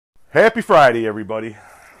Happy Friday, everybody.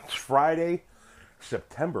 It's Friday,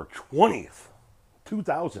 September 20th,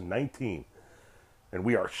 2019, and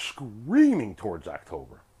we are screaming towards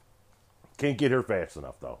October. Can't get here fast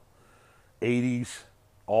enough, though. 80s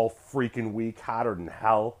all freaking week, hotter than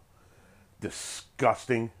hell.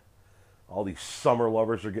 Disgusting. All these summer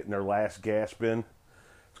lovers are getting their last gasp in.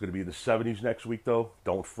 It's going to be in the 70s next week, though.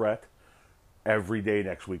 Don't fret. Every day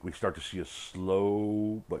next week, we start to see a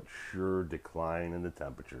slow but sure decline in the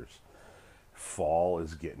temperatures. Fall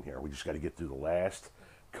is getting here. We just got to get through the last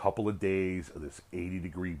couple of days of this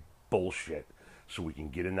 80-degree bullshit so we can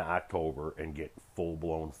get into October and get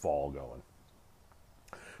full-blown fall going.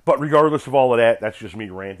 But regardless of all of that, that's just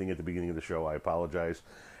me ranting at the beginning of the show. I apologize.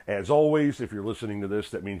 As always, if you're listening to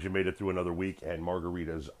this, that means you made it through another week, and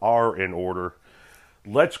margaritas are in order.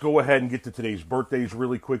 Let's go ahead and get to today's birthdays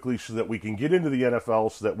really quickly so that we can get into the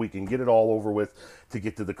NFL, so that we can get it all over with to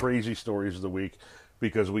get to the crazy stories of the week,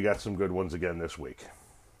 because we got some good ones again this week.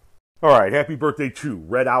 All right, happy birthday to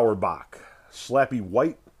Red Auerbach, Slappy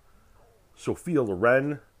White, Sophia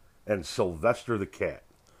Loren, and Sylvester the Cat.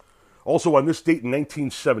 Also on this date in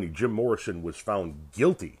 1970, Jim Morrison was found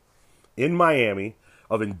guilty in Miami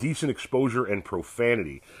of indecent exposure and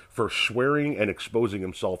profanity for swearing and exposing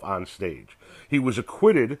himself on stage. He was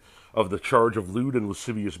acquitted of the charge of lewd and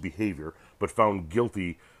lascivious behavior, but found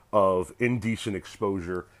guilty of indecent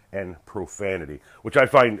exposure and profanity, which I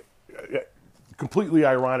find completely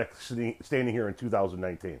ironic standing here in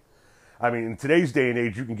 2019. I mean, in today's day and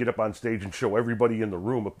age, you can get up on stage and show everybody in the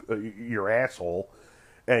room your asshole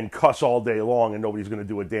and cuss all day long, and nobody's going to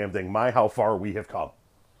do a damn thing. My, how far we have come.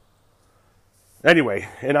 Anyway,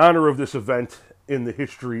 in honor of this event in the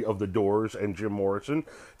history of the Doors and Jim Morrison,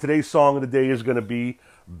 today's song of the day is going to be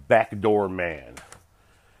Backdoor Man.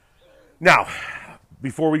 Now,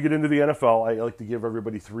 before we get into the NFL, I like to give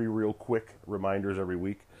everybody three real quick reminders every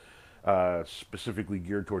week, specifically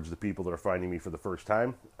geared towards the people that are finding me for the first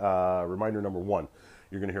time. Reminder number one,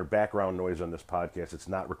 you're going to hear background noise on this podcast. It's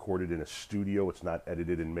not recorded in a studio. It's not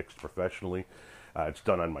edited and mixed professionally. It's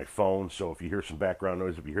done on my phone, so if you hear some background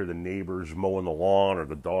noise, if you hear the neighbors mowing the lawn or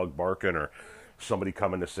the dog barking or somebody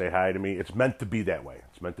coming to say hi to me, it's meant to be that way.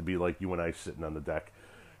 It's meant to be like you and I sitting on the deck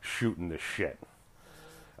shooting this shit.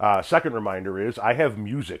 Second reminder is I have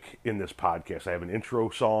music in this podcast. I have an intro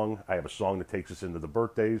song. I have a song that takes us into the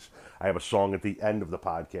birthdays. I have a song at the end of the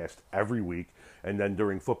podcast every week. And then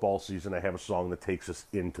during football season, I have a song that takes us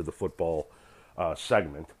into the football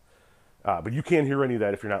segment. But you can't hear any of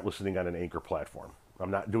that if you're not listening on an Anchor platform.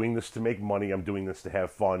 I'm not doing this to make money. I'm doing this to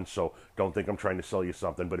have fun, so don't think I'm trying to sell you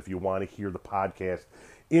something. But if you want to hear the podcast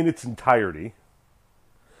in its entirety,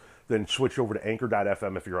 then switch over to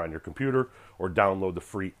Anchor.fm if you're on your computer, or download the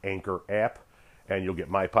free Anchor app, and you'll get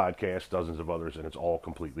my podcast, dozens of others, and it's all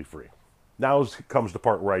completely free. Now comes the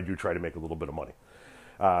part where I do try to make a little bit of money.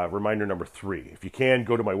 Reminder number three, if you can,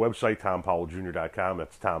 go to my website, tompowelljr.com.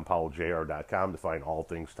 That's tompowelljr.com to find all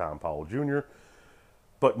things Tom Powell Jr.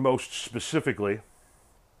 But most specifically,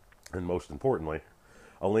 and most importantly,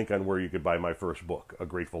 a link on where you could buy my first book, A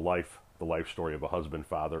Grateful Life, the life story of a husband,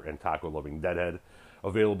 father, and taco-loving deadhead,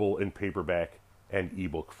 available in paperback and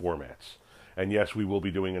ebook formats. And yes, we will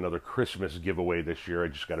be doing another Christmas giveaway this year. I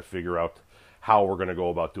just got to figure out how we're going to go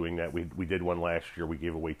about doing that. We did one last year. We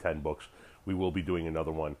gave away 10 books. We will be doing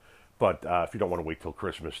another one. But if you don't want to wait till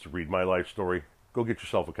Christmas to read my life story, go get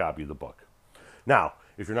yourself a copy of the book. Now,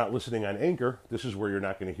 if you're not listening on Anchor, this is where you're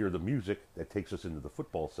not going to hear the music that takes us into the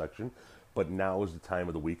football section. But now is the time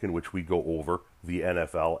of the week in which we go over the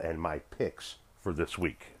NFL and my picks for this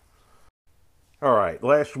week. All right,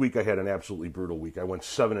 last week I had an absolutely brutal week. I went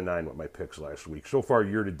 7-9 with my picks last week. So far,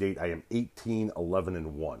 year to date, I am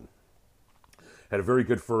 18-11-1. Had a very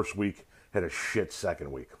good first week, had a shit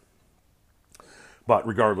second week. But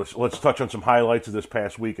regardless, let's touch on some highlights of this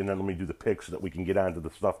past week, and then let me do the picks so that we can get on to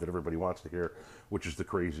the stuff that everybody wants to hear, which is the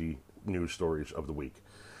crazy news stories of the week.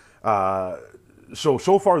 So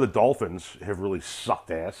far, the Dolphins have really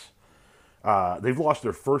sucked ass. They've lost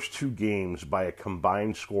their first two games by a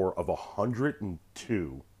combined score of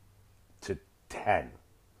 102-10.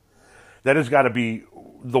 That has got to be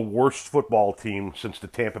the worst football team since the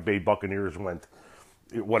Tampa Bay Buccaneers went,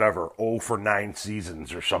 0-9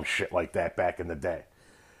 seasons or some shit like that back in the day.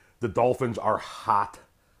 The Dolphins are hot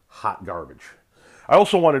garbage. I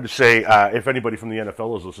also wanted to say, if anybody from the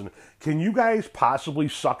NFL is listening, can you guys possibly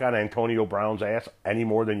suck on Antonio Brown's ass any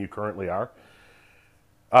more than you currently are?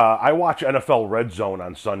 I watch NFL Red Zone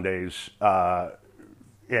on Sundays,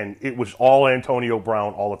 and it was all Antonio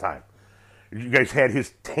Brown all the time. You guys had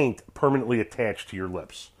his taint permanently attached to your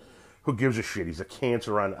lips. Who gives a shit? He's a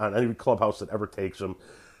cancer on any clubhouse that ever takes him.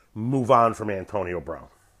 Move on from Antonio Brown.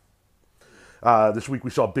 This week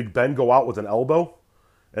we saw Big Ben go out with an elbow,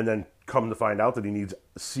 and then come to find out that he needs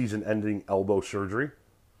season-ending elbow surgery.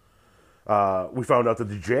 We found out that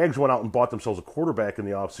the Jags went out and bought themselves a quarterback in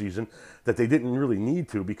the offseason that they didn't really need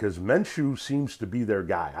to because Minshew seems to be their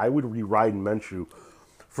guy. I would be riding Minshew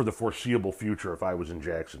for the foreseeable future if I was in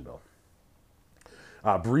Jacksonville.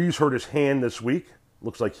 Breeze hurt his hand this week.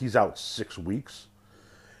 Looks like he's out 6 weeks.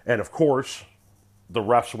 And, of course, the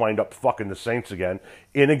refs wind up fucking the Saints again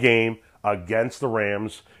in a game against the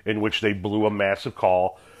Rams in which they blew a massive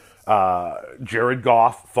call. Jared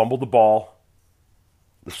Goff fumbled the ball.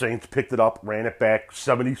 The Saints picked it up, ran it back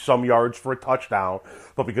 70-some yards for a touchdown.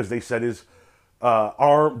 But because they said his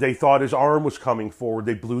arm, they thought his arm was coming forward,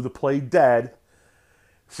 they blew the play dead,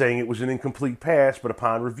 saying it was an incomplete pass. But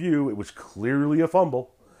upon review, it was clearly a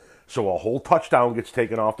fumble. So a whole touchdown gets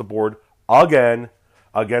taken off the board again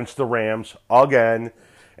against the Rams again.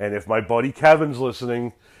 And if my buddy Kevin's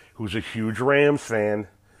listening, who's a huge Rams fan,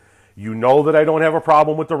 you know that I don't have a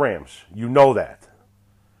problem with the Rams. You know that.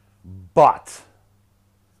 But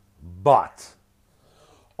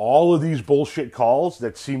all of these bullshit calls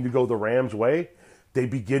that seem to go the Rams' way, they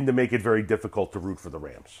begin to make it very difficult to root for the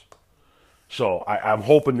Rams. So I'm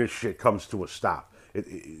hoping this shit comes to a stop.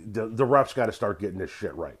 The refs got to start getting this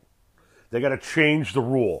shit right. They got to change the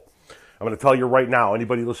rule. I'm going to tell you right now,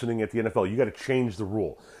 anybody listening at the NFL, you got to change the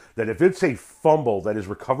rule. That if it's a fumble that is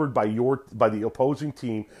recovered by the opposing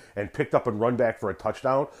team and picked up and run back for a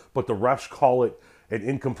touchdown, but the refs call it an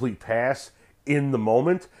incomplete pass in the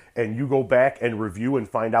moment, and you go back and review and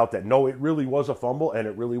find out that, no, it really was a fumble and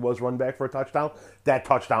it really was run back for a touchdown, that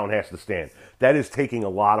touchdown has to stand. That is taking a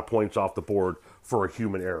lot of points off the board for a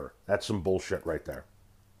human error. That's some bullshit right there.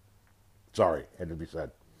 Sorry, had to be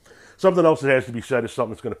said. Something else that has to be said is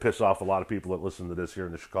something that's going to piss off a lot of people that listen to this here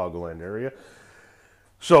in the Chicagoland area.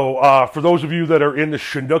 So, for those of you that are in the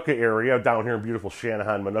Chinook area, down here in beautiful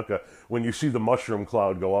Shanahan, Minooka, when you see the mushroom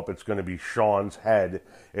cloud go up, it's going to be Sean's head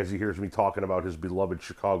as he hears me talking about his beloved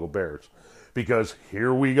Chicago Bears. Because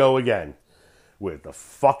here we go again with the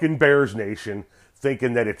fucking Bears Nation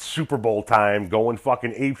thinking that it's Super Bowl time, going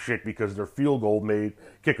fucking apeshit because their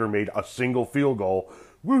kicker made a single field goal.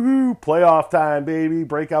 Woohoo, playoff time, baby,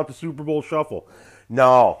 break out the Super Bowl shuffle.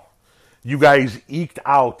 No, you guys eked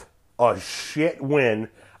out a shit win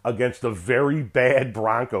against a very bad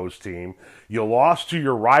Broncos team. You lost to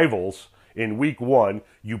your rivals in week 1.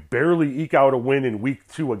 You barely eke out a win in week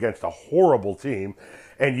 2 against a horrible team.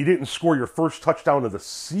 And you didn't score your first touchdown of the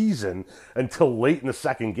season until late in the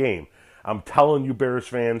second game. I'm telling you, Bears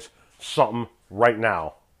fans, something right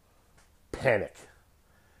now. Panic.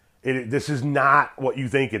 This is not what you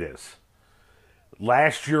think it is.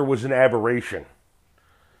 Last year was an aberration.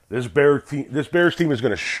 This Bears team is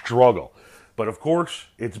going to struggle. But, of course,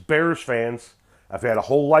 it's Bears fans. I've had a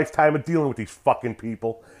whole lifetime of dealing with these fucking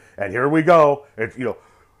people. And here we go.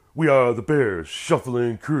 We are the Bears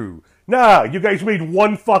shuffling crew. Nah, you guys made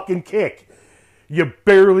one fucking kick. You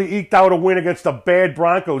barely eked out a win against a bad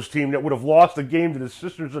Broncos team that would have lost the game to the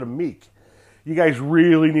Sisters of the Meek. You guys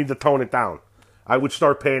really need to tone it down. I would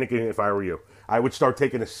start panicking if I were you. I would start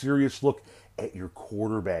taking a serious look at your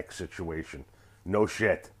quarterback situation. No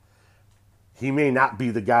shit. He may not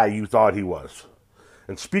be the guy you thought he was.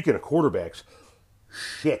 And speaking of quarterbacks,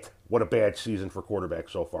 shit, what a bad season for quarterbacks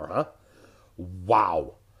so far, huh?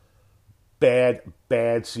 Wow. Bad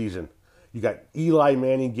season. You got Eli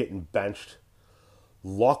Manning getting benched,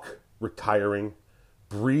 Luck retiring,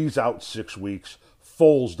 Breeze out 6 weeks,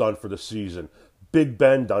 Foles done for the season, Big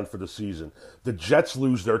Ben done for the season. The Jets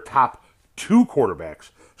lose their top 2 quarterbacks,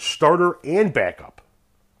 starter and backup.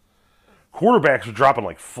 Quarterbacks are dropping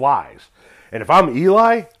like flies. And if I'm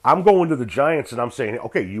Eli, I'm going to the Giants and I'm saying,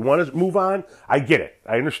 okay, you want to move on? I get it.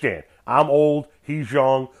 I understand. I'm old. He's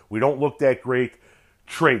young. We don't look that great.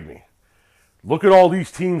 Trade me. Look at all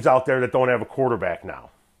these teams out there that don't have a quarterback now.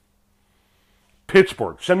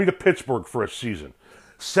 Pittsburgh. Send me to Pittsburgh for a season.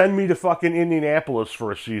 Send me to fucking Indianapolis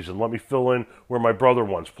for a season. Let me fill in where my brother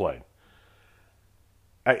once played.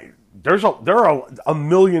 There are a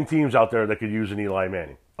million teams out there that could use an Eli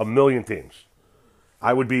Manning. A million teams.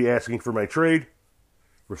 I would be asking for my trade.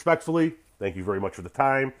 Respectfully, thank you very much for the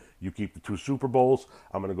time. You keep the 2 Super Bowls.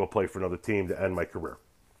 I'm going to go play for another team to end my career.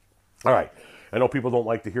 All right. I know people don't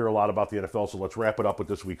like to hear a lot about the NFL, so let's wrap it up with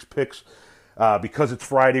this week's picks. Because it's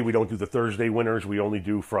Friday, we don't do the Thursday winners. We only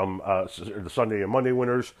do from the Sunday and Monday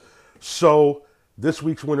winners. So this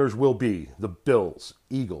week's winners will be the Bills,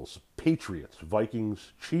 Eagles, Patriots,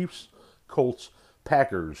 Vikings, Chiefs, Colts,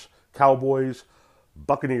 Packers, Cowboys,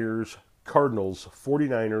 Buccaneers, Cardinals,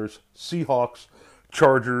 49ers, Seahawks,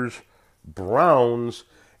 Chargers, Browns,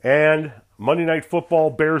 and Monday Night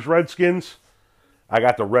Football, Bears, Redskins. I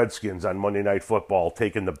got the Redskins on Monday Night Football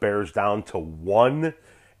taking the Bears down to 1-2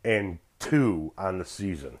 on the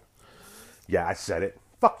season. Yeah, I said it.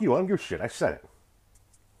 Fuck you, I don't give a shit. I said it.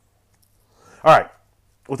 All right.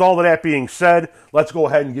 With all of that being said, let's go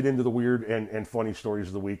ahead and get into the weird and funny stories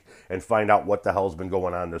of the week and find out what the hell's been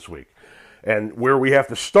going on this week. And where we have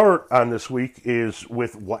to start on this week is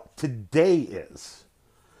with what today is.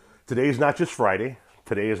 Today is not just Friday.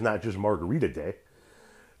 Today is not just Margarita Day.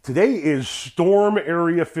 Today is Storm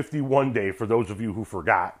Area 51 Day, for those of you who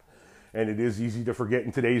forgot. And it is easy to forget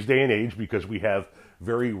in today's day and age because we have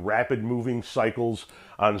very rapid moving cycles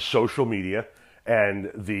on social media.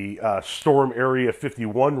 And the Storm Area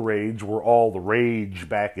 51 raids were all the rage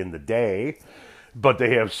back in the day, but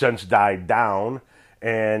they have since died down.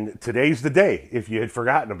 And today's the day, if you had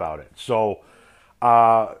forgotten about it. So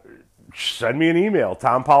send me an email,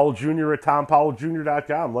 tompowelljr at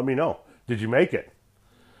tompowelljr.com. Let me know. Did you make it?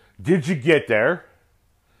 Did you get there?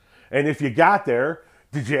 And if you got there,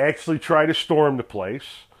 did you actually try to storm the place?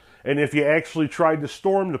 And if you actually tried to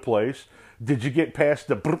storm the place, did you get past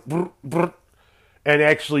the brr, brr, brr, and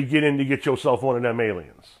actually get in to get yourself one of them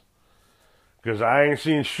aliens? Because I ain't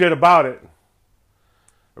seen shit about it.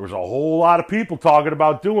 There was a whole lot of people talking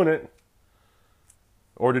about doing it.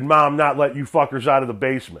 Or did Mom not let you fuckers out of the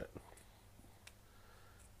basement?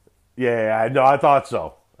 Yeah, I know. I thought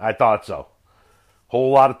so.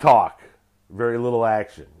 Whole lot of talk. Very little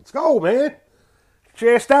action. Let's go, man. Get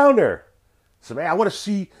your ass down there. So, man, I want to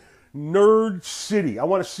see Nerd City. I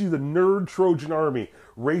want to see the Nerd Trojan Army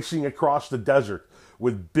racing across the desert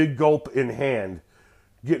with Big Gulp in hand,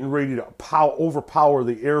 getting ready to overpower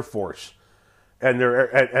the Air Force and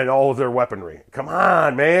all of their weaponry. Come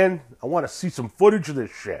on, man. I want to see some footage of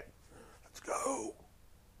this shit. Let's go.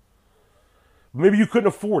 Maybe you couldn't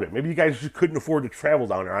afford it. Maybe you guys just couldn't afford to travel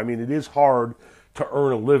down there. I mean, it is hard to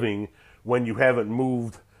earn a living when you haven't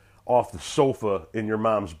moved off the sofa in your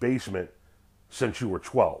mom's basement since you were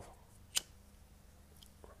 12.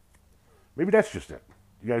 Maybe that's just it.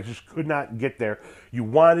 You guys just could not get there. You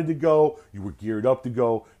wanted to go. You were geared up to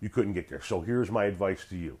go. You couldn't get there. So here's my advice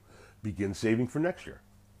to you. Begin saving for next year.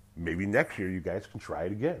 Maybe next year you guys can try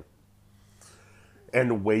it again. And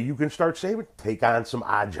the way you can start saving, take on some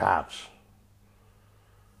odd jobs.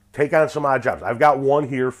 Take on some odd jobs. I've got one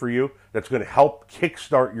here for you that's going to help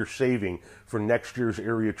kickstart your saving for next year's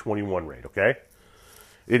Area 21 raid, okay?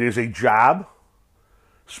 It is a job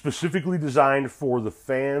specifically designed for the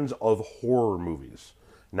fans of horror movies.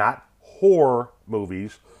 Not horror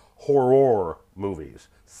movies, horror movies.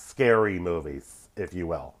 Scary movies, if you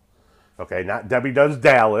will. Okay, not Debbie Does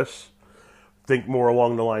Dallas. Think more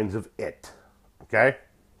along the lines of It. Okay?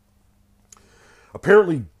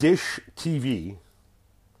 Apparently, Dish TV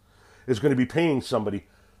is going to be paying somebody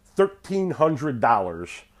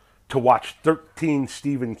 $1,300 to watch 13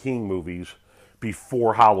 Stephen King movies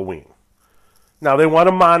before Halloween. Now, they want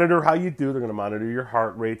to monitor how you do. They're going to monitor your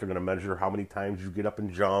heart rate. They're going to measure how many times you get up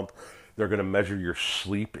and jump. They're going to measure your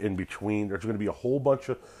sleep in between. There's going to be a whole bunch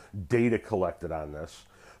of data collected on this.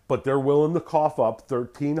 But they're willing to cough up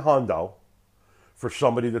 $1,300 for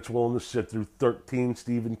somebody that's willing to sit through 13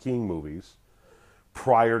 Stephen King movies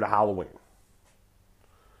prior to Halloween.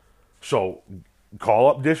 So call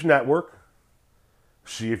up Dish Network.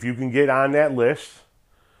 See if you can get on that list.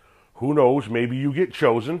 Who knows? Maybe you get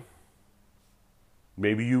chosen.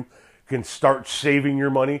 Maybe you can start saving your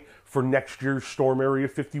money for next year's Storm Area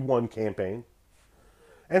 51 campaign.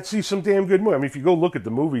 And see some damn good movies. I mean, if you go look at the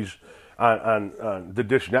movies on the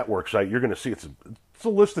Dish Network site, you're going to see it's a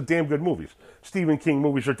list of damn good movies. Stephen King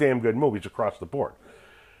movies are damn good movies across the board.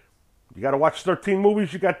 You got to watch 13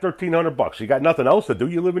 movies, you got $1,300. You got nothing else to do.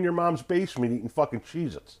 You live in your mom's basement eating fucking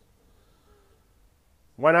Cheez-Its.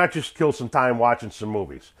 Why not just kill some time watching some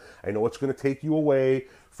movies? I know it's going to take you away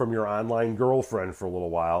from your online girlfriend for a little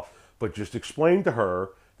while, but just explain to her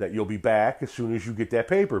that you'll be back as soon as you get that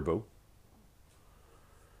paper, boo.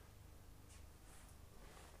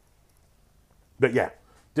 But yeah,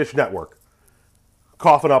 Dish Network.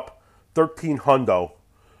 Coughing up $1,300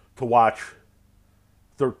 to watch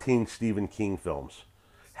 13 Stephen King films.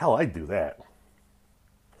 Hell, I'd do that.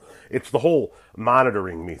 It's the whole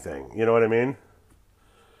monitoring me thing. You know what I mean?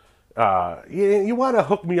 You want to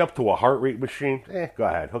hook me up to a heart rate machine? Go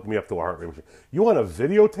ahead. Hook me up to a heart rate machine. You want to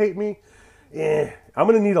videotape me? I'm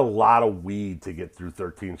going to need a lot of weed to get through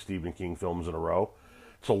 13 Stephen King films in a row.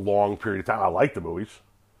 It's a long period of time. I like the movies.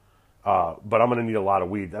 But I'm going to need a lot of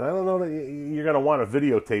weed. And I don't know that you're going to want to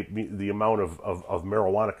videotape me the amount of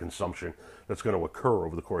marijuana consumption that's going to occur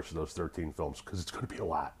over the course of those 13 films, because it's going to be a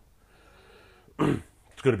lot.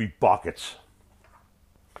 It's going to be buckets.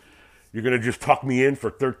 You're going to just tuck me in for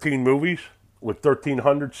 13 movies? with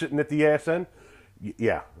 1,300 sitting at the ass end,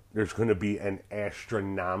 yeah, there's going to be an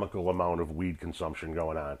astronomical amount of weed consumption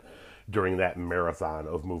going on during that marathon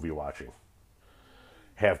of movie watching.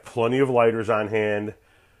 Have plenty of lighters on hand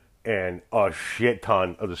and a shit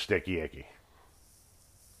ton of the sticky icky.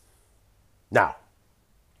 Now,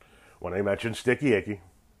 when I mention sticky icky,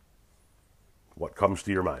 what comes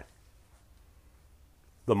to your mind?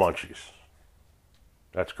 The munchies.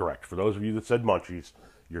 That's correct. For those of you that said munchies,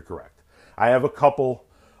 you're correct. I have a couple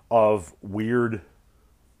of weird,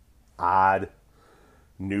 odd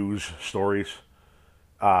news stories.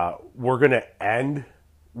 We're going to end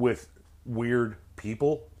with weird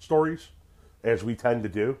people stories, as we tend to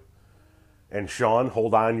do. And Sean,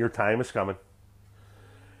 hold on, your time is coming.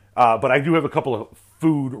 But I do have a couple of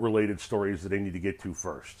food-related stories that I need to get to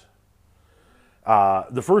first.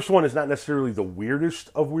 The first one is not necessarily the weirdest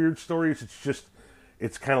of weird stories.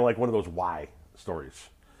 It's kind of like one of those why stories.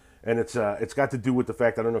 And it's got to do with the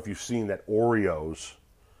fact, I don't know if you've seen, that Oreos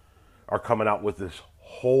are coming out with this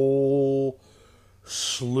whole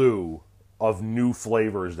slew of new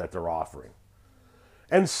flavors that they're offering.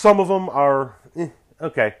 And some of them are,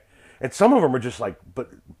 okay. And some of them are just like,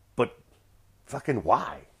 but fucking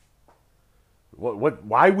why?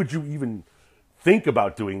 Why would you even think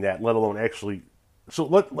about doing that, let alone actually? So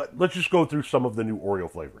let's just go through some of the new Oreo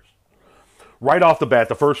flavors. Right off the bat,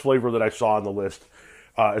 the first flavor that I saw on the list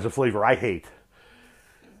is a flavor I hate.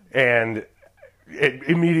 And it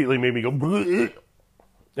immediately made me go, bleh,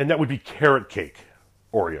 and that would be carrot cake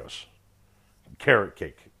Oreos. Carrot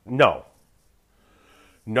cake. No.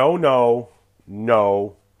 No.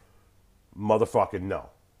 Motherfucking no.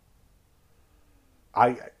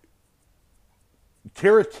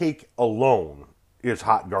 Carrot cake alone is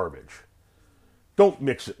hot garbage. Don't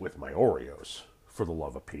mix it with my Oreos, for the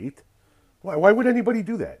love of Pete. Why would anybody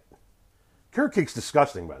do that? Carrot cake's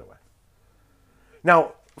disgusting, by the way.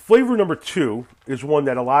 Now, flavor number 2 is one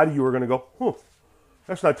that a lot of you are going to go,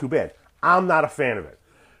 that's not too bad. I'm not a fan of it.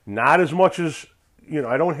 Not as much as,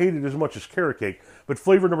 I don't hate it as much as carrot cake, but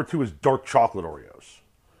flavor number 2 is dark chocolate Oreos.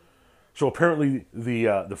 So apparently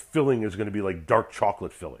the filling is going to be like dark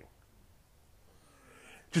chocolate filling.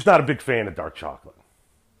 Just not a big fan of dark chocolate.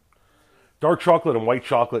 Dark chocolate and white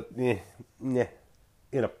chocolate, in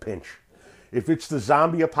a pinch. If it's the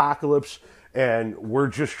zombie apocalypse and we're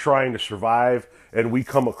just trying to survive and we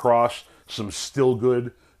come across some still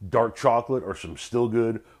good dark chocolate or some still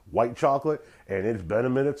good white chocolate, and it's been a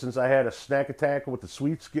minute since I had a snack attack with the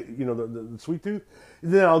sweets, the sweet tooth,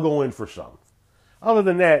 then I'll go in for some. Other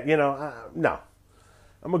than that, no.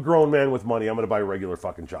 I'm a grown man with money. I'm going to buy regular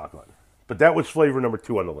fucking chocolate. But that was flavor number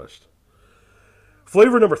 2 on the list.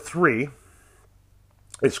 Flavor number 3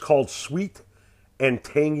 is called sweet and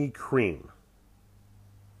tangy cream.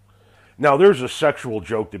 Now, there's a sexual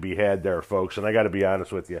joke to be had there, folks, and I got to be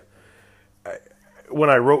honest with you.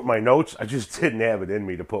 When I wrote my notes, I just didn't have it in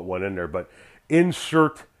me to put one in there, but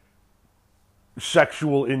insert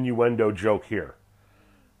sexual innuendo joke here,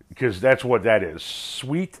 because that's what that is.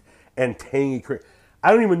 Sweet and tangy cream.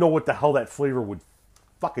 I don't even know what the hell that flavor would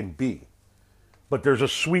fucking be, but there's a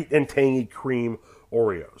sweet and tangy cream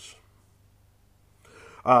Oreos.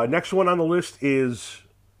 Next one on the list is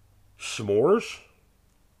s'mores.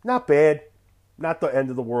 Not bad. Not the end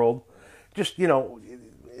of the world. Just,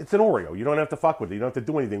 it's an Oreo. You don't have to fuck with it. You don't have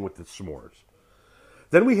to do anything with the s'mores.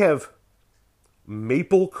 Then we have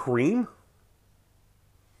maple cream.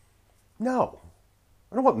 No.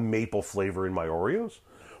 I don't want maple flavor in my Oreos.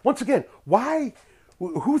 Once again, why?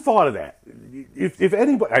 Who thought of that? If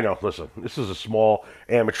anybody, I know, listen, this is a small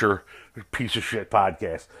amateur piece of shit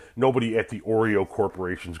podcast. Nobody at the Oreo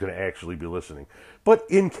Corporation is going to actually be listening. But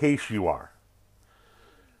in case you are,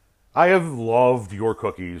 I have loved your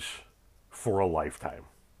cookies for a lifetime.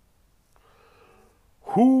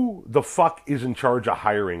 Who the fuck is in charge of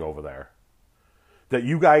hiring over there? That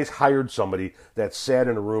you guys hired somebody that sat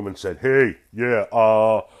in a room and said, hey,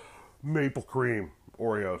 yeah, maple cream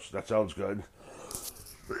Oreos, that sounds good.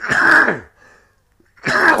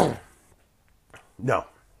 No.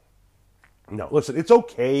 Listen, it's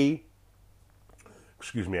okay.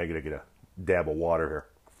 Excuse me, I gotta get a dab of water here.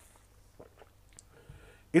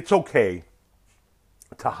 It's okay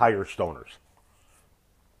to hire stoners.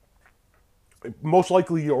 Most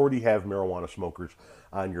likely you already have marijuana smokers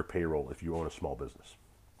on your payroll if you own a small business.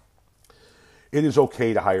 It is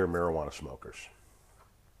okay to hire marijuana smokers.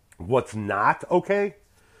 What's not okay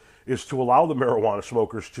is to allow the marijuana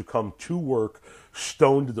smokers to come to work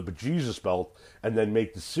stoned to the bejesus belt and then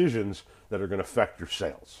make decisions that are going to affect your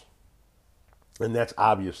sales. And that's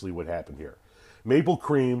obviously what happened here. Maple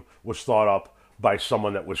cream was thought up by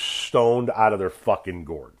someone that was stoned out of their fucking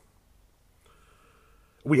gourd.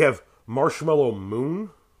 We have Marshmallow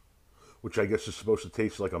Moon, which I guess is supposed to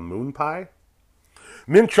taste like a moon pie.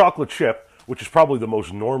 Mint Chocolate Chip, which is probably the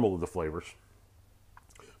most normal of the flavors,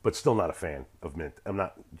 but still not a fan of mint. I'm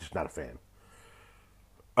just not a fan.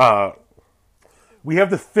 We have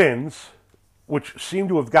the Thins, which seem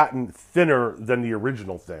to have gotten thinner than the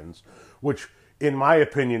original Thins, which, in my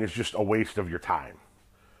opinion, is just a waste of your time.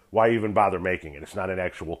 Why even bother making it? It's not an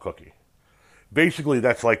actual cookie. Basically,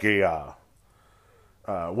 that's like a,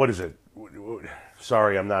 what is it?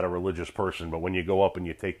 Sorry, I'm not a religious person, but when you go up and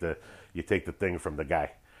you take the thing from the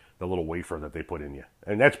guy, the little wafer that they put in you.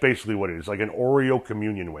 And that's basically what it is, like an Oreo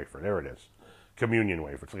communion wafer. There it is. Communion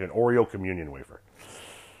wafer. It's like an Oreo communion wafer.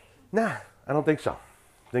 Nah, I don't think so.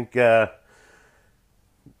 I think it's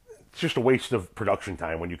just a waste of production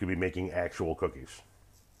time when you could be making actual cookies.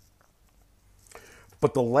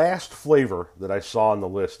 But the last flavor that I saw on the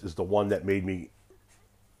list is the one that made me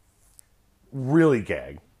really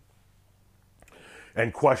gag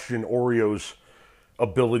and question Oreo's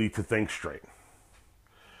ability to think straight.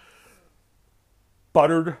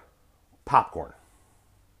 Buttered popcorn.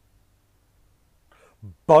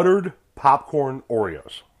 Buttered popcorn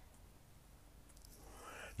Oreos.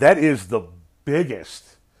 That is the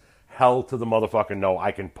biggest hell to the motherfucking no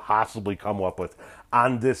I can possibly come up with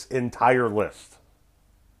on this entire list.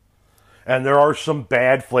 And there are some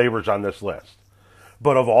bad flavors on this list.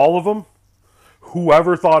 But of all of them,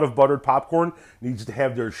 whoever thought of buttered popcorn needs to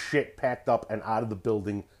have their shit packed up and out of the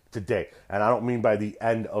building today. And I don't mean by the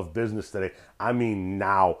end of business today. I mean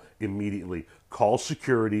now, immediately. Call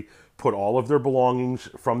security, put all of their belongings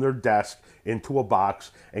from their desk into a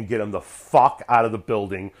box, and get them the fuck out of the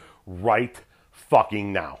building right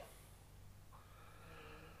fucking now.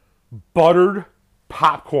 Buttered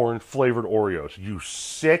popcorn flavored Oreos. You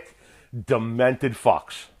sick, demented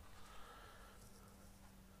fucks.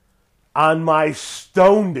 On my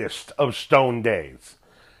stonedest of stone days,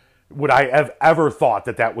 would I have ever thought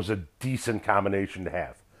that that was a decent combination to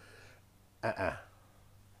have?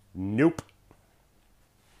 Nope.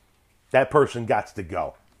 That person got to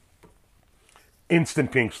go.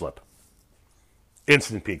 Instant pink slip.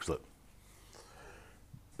 Instant pink slip.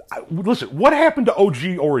 Listen, what happened to OG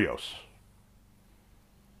Oreos?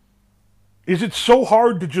 Is it so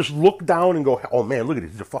hard to just look down and go, oh man, look at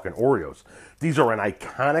these are fucking Oreos. These are an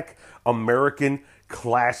iconic American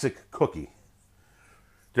classic cookie.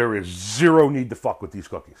 There is zero need to fuck with these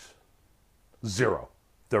cookies. Zero.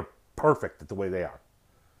 They're perfect the way they are.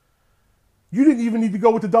 You didn't even need to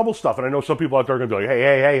go with the double stuff. And I know some people out there are going to be like,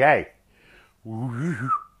 hey.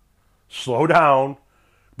 Slow down,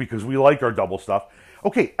 because we like our double stuff.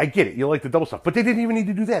 Okay, I get it. You like the double stuff. But they didn't even need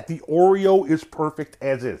to do that. The Oreo is perfect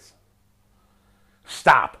as is.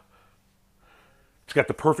 Stop. It's got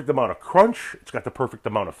the perfect amount of crunch. It's got the perfect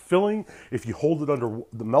amount of filling. If you hold it under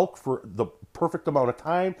the milk for the perfect amount of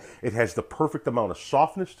time, it has the perfect amount of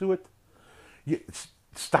softness to it.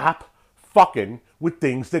 Stop fucking with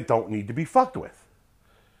things that don't need to be fucked with.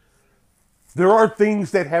 There are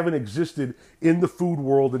things that haven't existed in the food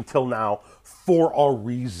world until now for a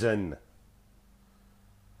reason.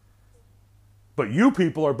 But you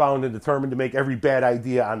people are bound and determined to make every bad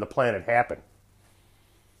idea on the planet happen.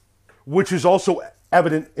 Which is also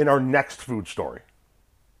evident in our next food story,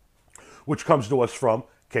 which comes to us from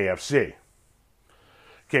KFC.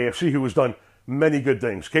 KFC, who has done many good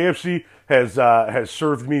things. KFC has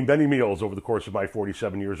served me many meals over the course of my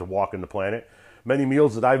 47 years of walking the planet. Many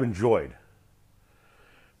meals that I've enjoyed.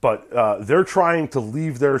 But they're trying to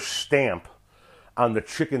leave their stamp on the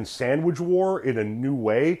chicken sandwich war in a new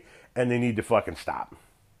way, and they need to fucking stop.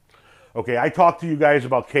 Okay, I talked to you guys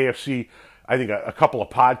about KFC, I think a couple of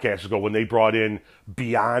podcasts ago, when they brought in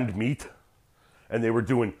Beyond Meat, and they were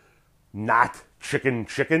doing not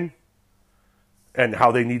chicken, and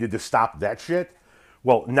how they needed to stop that shit.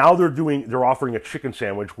 Well, now they're offering a chicken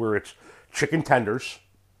sandwich where it's chicken tenders,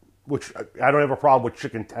 which I don't have a problem with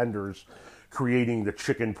chicken tenders creating the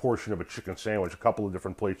chicken portion of a chicken sandwich. A couple of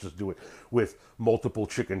different places do it with multiple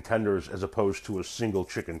chicken tenders as opposed to a single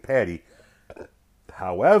chicken patty.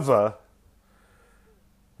 However,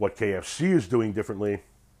 what KFC is doing differently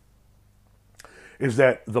is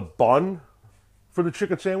that the bun for the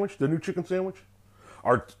chicken sandwich, the new chicken sandwich,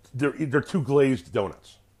 they're two glazed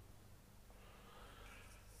donuts.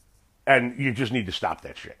 And you just need to stop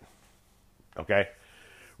that shit. Okay?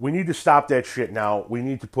 We need to stop that shit now. We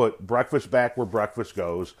need to put breakfast back where breakfast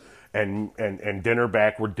goes and dinner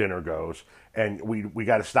back where dinner goes. And we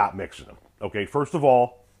got to stop mixing them. Okay? First of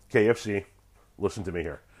all, KFC, listen to me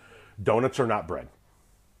here. Donuts are not bread.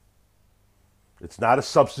 It's not a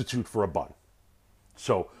substitute for a bun.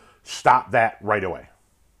 So stop that right away.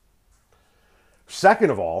 Second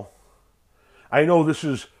of all, I know this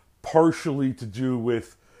is partially to do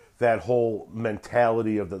with that whole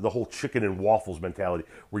mentality of the whole chicken and waffles mentality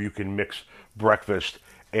where you can mix breakfast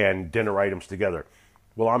and dinner items together.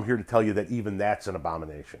 Well, I'm here to tell you that even that's an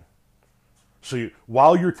abomination. So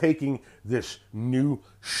while you're taking this new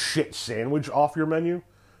shit sandwich off your menu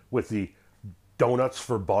with the donuts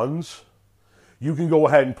for buns, you can go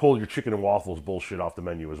ahead and pull your chicken and waffles bullshit off the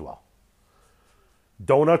menu as well.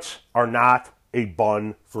 Donuts are not a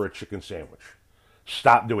bun for a chicken sandwich.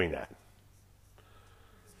 Stop doing that.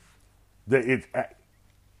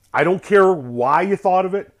 I don't care why you thought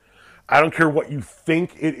of it. I don't care what you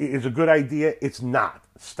think it is a good idea. It's not.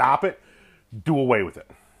 Stop it. Do away with it.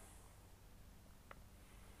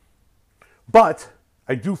 But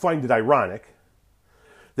I do find it ironic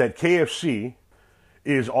that KFC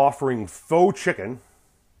is offering faux chicken,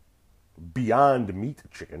 Beyond Meat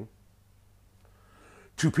chicken,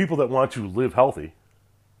 to people that want to live healthy,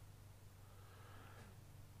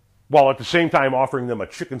 while at the same time offering them a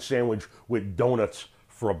chicken sandwich with donuts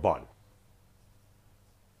for a bun.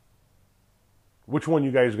 Which one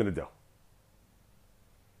you guys going to do?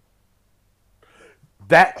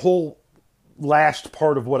 That whole last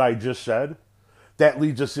part of what I just said, that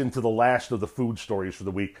leads us into the last of the food stories for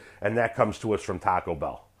the week, and that comes to us from Taco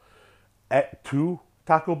Bell. To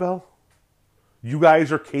Taco Bell? You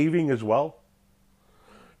guys are caving as well?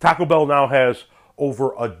 Taco Bell now has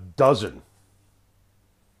over a dozen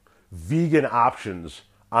vegan options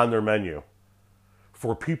on their menu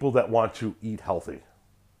for people that want to eat healthy.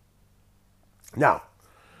 Now,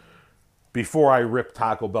 before I rip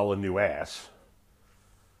Taco Bell a new ass,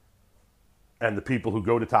 and the people who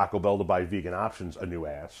go to Taco Bell to buy vegan options a new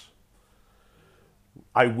ass,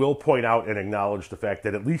 I will point out and acknowledge the fact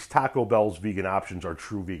that at least Taco Bell's vegan options are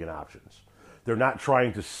true vegan options. They're not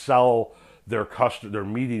trying to sell their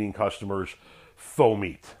meat-eating customers faux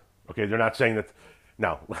meat. Okay, they're not saying that.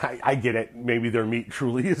 Now, I get it. Maybe their meat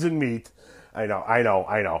truly isn't meat. I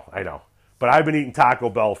know. But I've been eating Taco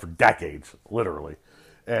Bell for decades, literally,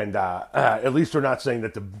 and at least they're not saying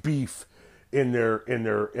that the beef in their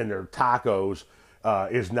tacos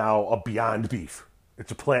is now a Beyond Beef.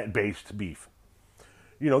 It's a plant-based beef.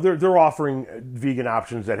 You know, they're offering vegan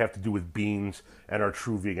options that have to do with beans and are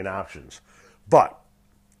true vegan options. But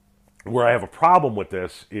where I have a problem with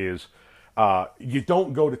this is you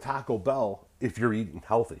don't go to Taco Bell if you're eating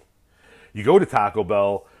healthy. You go to Taco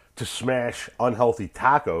Bell to smash unhealthy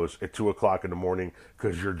tacos at 2 o'clock in the morning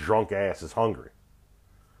because your drunk ass is hungry.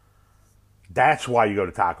 That's why you go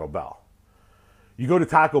to Taco Bell. You go to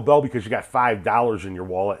Taco Bell because you got $5 in your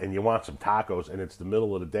wallet and you want some tacos and it's the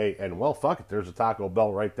middle of the day and, well, fuck it, there's a Taco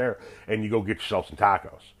Bell right there and you go get yourself some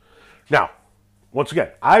tacos. Now, once again,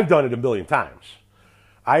 I've done it a million times.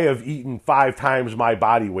 I have eaten 5 times my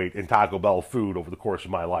body weight in Taco Bell food over the course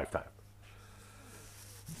of my lifetime.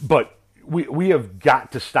 But we have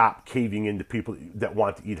got to stop caving into people that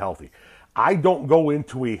want to eat healthy. I don't go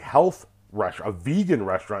into a health restaurant, a vegan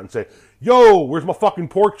restaurant, and say, yo, where's my fucking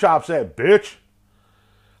pork chops at, bitch?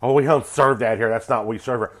 Oh, we don't serve that here. That's not what we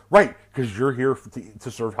serve here. Right, because you're here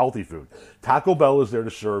to serve healthy food. Taco Bell is there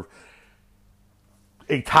to serve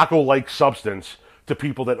a taco-like substance to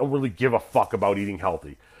people that don't really give a fuck about eating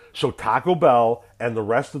healthy. So Taco Bell and the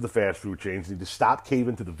rest of the fast food chains need to stop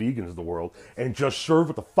caving to the vegans of the world and just serve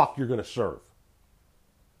what the fuck you're going to serve.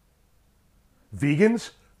 Vegans,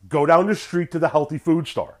 go down the street to the healthy food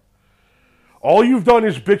store. All you've done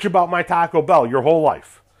is bitch about my Taco Bell your whole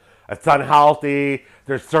life. It's unhealthy.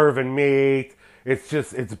 They're serving meat.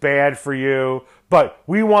 It's bad for you. But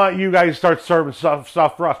we want you guys to start serving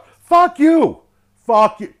stuff for us. Fuck you.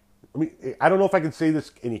 Fuck you. I mean, I don't know if I can say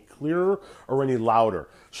this any clearer or any louder.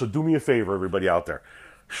 So do me a favor, everybody out there.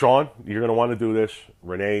 Sean, you're going to want to do this.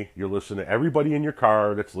 Renee, you're listening. Everybody in your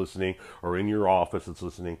car that's listening or in your office that's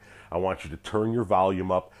listening, I want you to turn your volume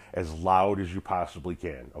up as loud as you possibly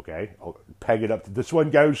can, okay? Peg it up. This one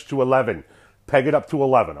goes to 11. Peg it up to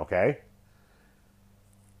 11, okay?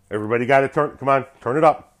 Everybody got it turned? Come on, turn it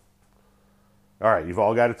up. All right, you've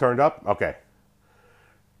all got it turned up? Okay.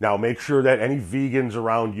 Now make sure that any vegans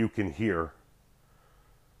around you can hear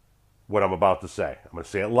what I'm about to say. I'm going to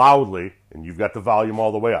say it loudly, and you've got the volume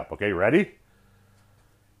all the way up. Okay, ready?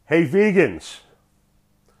 Hey, vegans.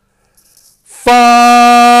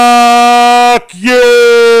 Fuck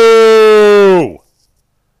you!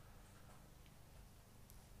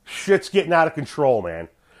 Shit's getting out of control, man.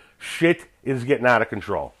 Shit is getting out of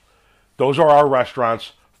control. Those are our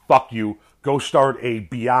restaurants. Fuck you. Go start a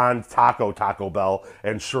Beyond Taco Bell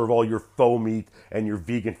and serve all your faux meat and your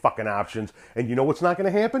vegan fucking options. And you know what's not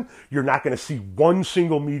going to happen? You're not going to see one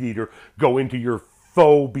single meat eater go into your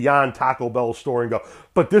faux beyond Taco Bell store and go,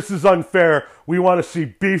 but this is unfair. We want to see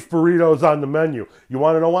beef burritos on the menu. You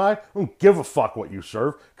want to know why? I don't give a fuck what you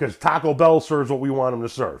serve, because Taco Bell serves what we want them to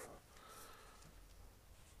serve.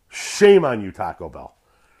 Shame on you, Taco Bell.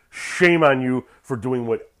 Shame on you for doing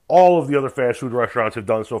what all of the other fast food restaurants have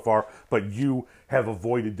done so far, but you have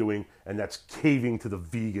avoided doing, and that's caving to the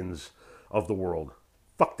vegans of the world.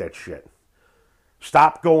 Fuck that shit.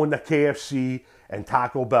 Stop going to KFC and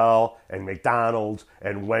Taco Bell and McDonald's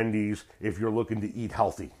and Wendy's if you're looking to eat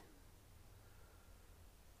healthy.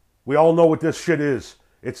 We all know what this shit is.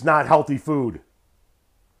 It's not healthy food.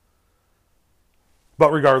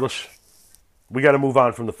 But regardless, we got to move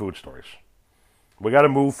on from the food stories. We got to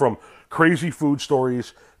move from crazy food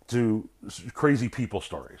stories to crazy people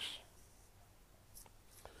stories.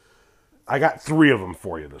 I got 3 of them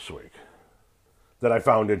for you this week that I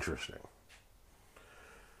found interesting.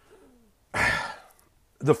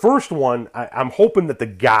 The first one, I'm hoping that the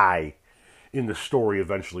guy in the story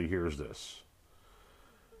eventually hears this.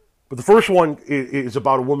 But the first one is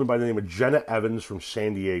about a woman by the name of Jenna Evans from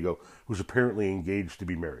San Diego, who's apparently engaged to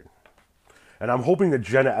be married. And I'm hoping that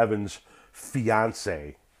Jenna Evans'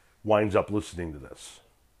 fiance winds up listening to this.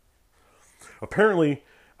 Apparently,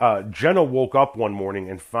 Jenna woke up one morning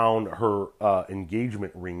and found her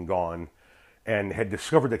engagement ring gone and had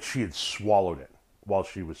discovered that she had swallowed it while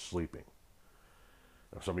she was sleeping.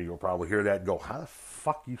 Now, some of you will probably hear that and go, how the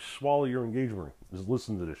fuck you swallow your engagement ring? Just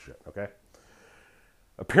listen to this shit, okay?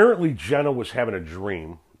 Apparently, Jenna was having a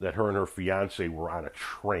dream that her and her fiance were on a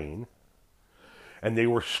train, and they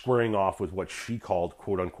were squaring off with what she called,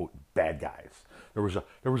 quote-unquote, bad guys. There was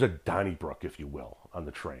a Donnybrook, if you will, on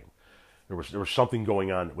the train. There was something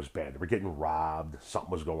going on that was bad. They were getting robbed.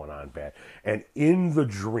 Something was going on bad. And in the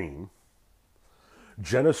dream,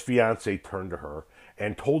 Jenna's fiance turned to her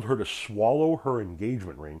and told her to swallow her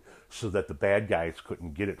engagement ring so that the bad guys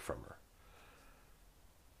couldn't get it from her.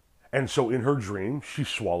 And so in her dream, she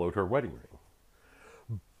swallowed her wedding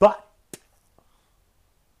ring. But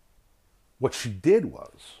what she did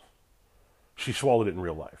was, she swallowed it in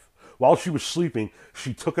real life. While she was sleeping,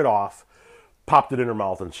 she took it off, popped it in her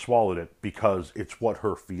mouth, and swallowed it because it's what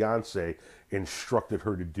her fiance instructed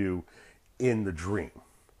her to do in the dream.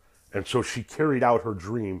 And so she carried out her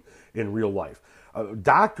dream in real life.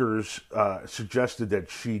 Doctors suggested that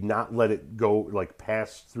she not let it go, like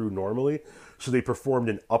pass through normally. So they performed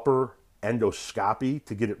an upper endoscopy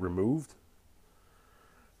to get it removed.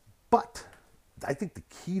 But I think the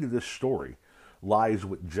key to this story lies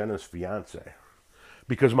with Jenna's fiance.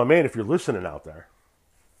 Because, my man, if you're listening out there,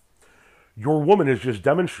 your woman has just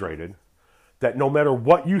demonstrated that no matter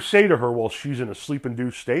what you say to her while she's in a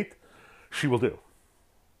sleep-induced state, she will do.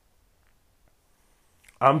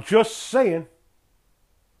 I'm just saying.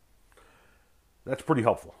 That's pretty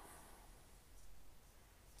helpful.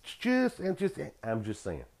 I'm just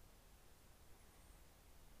saying.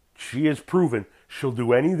 She has proven she'll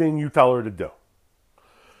do anything you tell her to do.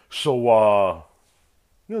 So,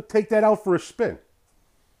 take that out for a spin.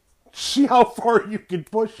 See how far you can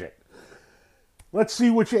push it. Let's see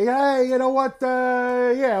what hey, you know what?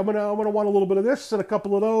 I'm gonna want a little bit of this and a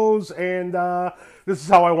couple of those, and this is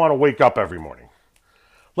how I want to wake up every morning.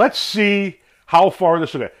 Let's see how far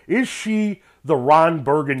this will go. Is she the Ron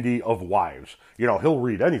Burgundy of wives? He'll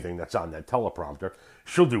read anything that's on that teleprompter.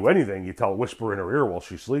 She'll do anything you whisper in her ear while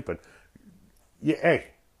she's sleeping. Yeah, hey,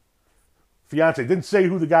 fiance, didn't say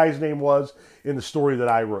who the guy's name was in the story that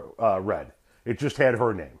I read. It just had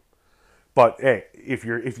her name. But hey, if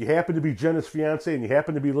you happen to be Jenna's fiance and you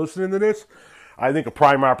happen to be listening to this, I think a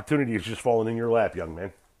prime opportunity is just falling in your lap, young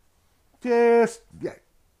man.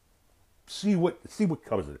 See what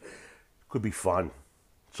comes of it. Could be fun.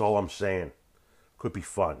 That's all I'm saying. Could be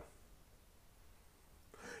fun.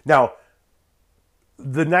 Now,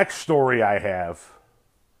 the next story I have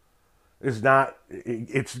is not.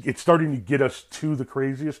 It's starting to get us to the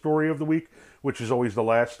craziest story of the week, which is always the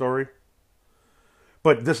last story.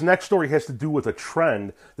 But this next story has to do with a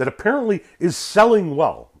trend that apparently is selling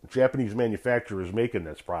well. A Japanese manufacturer is making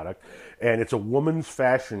this product, and it's a woman's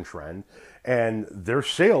fashion trend, and their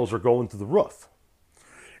sales are going through the roof.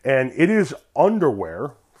 And it is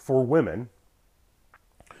underwear for women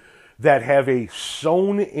that have a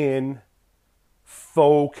sewn-in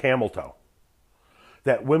faux camel toe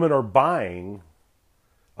that women are buying,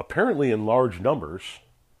 apparently in large numbers,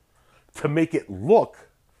 to make it look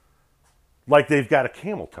like they've got a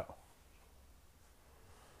camel toe.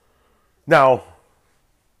 Now,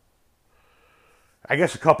 I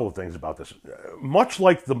guess a couple of things about this. Much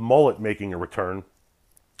like the mullet making a return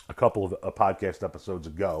a couple of podcast episodes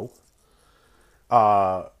ago,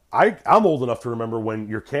 I'm old enough to remember when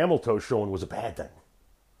your camel toe showing was a bad thing.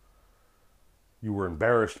 You were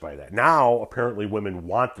embarrassed by that. Now, apparently, women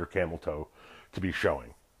want their camel toe to be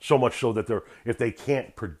showing. So much so that if they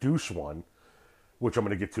can't produce one, which I'm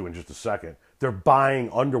going to get to in just a second, they're buying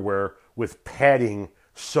underwear with padding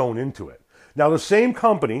sewn into it. Now, the same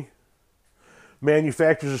company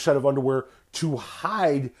manufactures a set of underwear to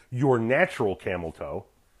hide your natural camel toe,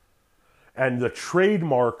 and the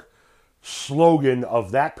trademark slogan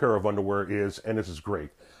of that pair of underwear is, and this is great,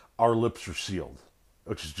 "Our lips are sealed,"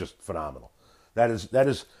 which is just phenomenal. That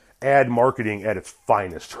is ad marketing at its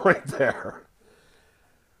finest right there.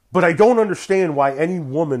 But I don't understand why any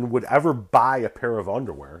woman would ever buy a pair of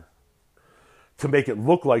underwear to make it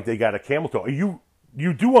look like they got a camel toe. You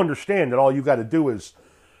do understand that all you got to do is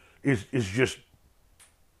just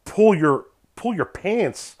pull your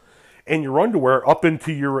pants and your underwear up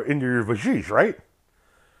into your vajige, right?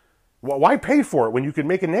 Why pay for it when you can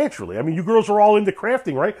make it naturally? I mean, you girls are all into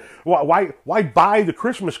crafting, right? Why buy the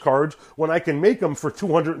Christmas cards when I can make them for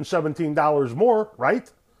 $217 more,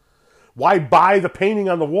 right? Why buy the painting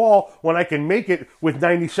on the wall when I can make it with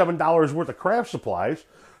 $97 worth of craft supplies?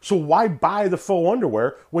 So why buy the faux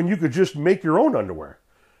underwear when you could just make your own underwear?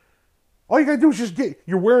 All you gotta do is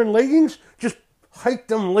you're wearing leggings, just hike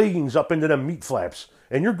them leggings up into them meat flaps,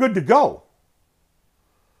 and you're good to go.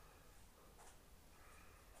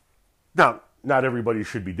 Now, not everybody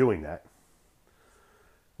should be doing that.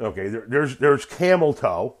 Okay, there's camel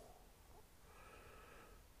toe,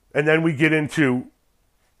 and then we get into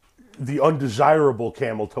the undesirable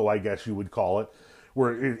camel toe, I guess you would call it,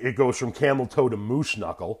 where it goes from camel toe to moose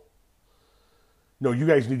knuckle. No, you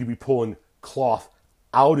guys need to be pulling cloth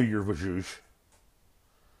out of your vajouge.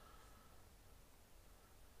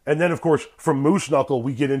 And then, of course, from moose knuckle,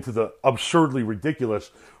 we get into the absurdly ridiculous,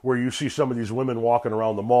 where you see some of these women walking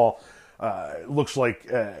around the mall. It looks like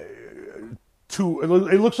it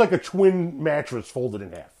looks like a twin mattress folded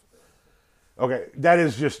in half. Okay, that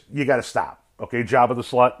is just, you got to stop. Okay, Jabba the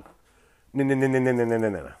Slut.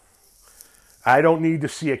 No. I don't need to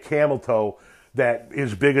see a camel toe that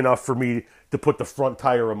is big enough for me to put the front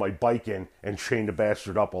tire of my bike in and chain the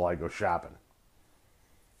bastard up while I go shopping.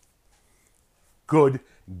 Good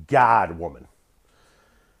God, woman.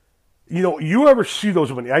 You know, you ever see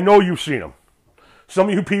those women? I know you've seen them. Some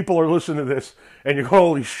of you people are listening to this and you go,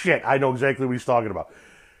 holy shit, I know exactly what he's talking about.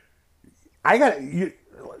 Let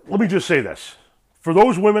me just say this. For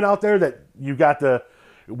those women out there that you got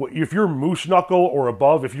if you're moose knuckle or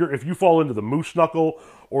above, if you fall into the moose knuckle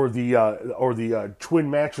or the twin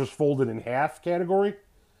mattress folded in half category,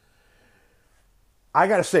 I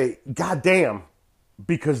gotta say, goddamn,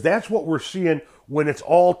 because that's what we're seeing when it's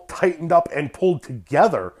all tightened up and pulled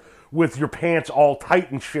together with your pants all tight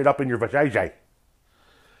and shit up in your vajayjay.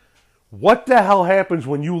 What the hell happens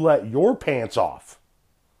when you let your pants off?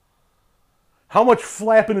 How much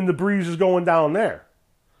flapping in the breeze is going down there?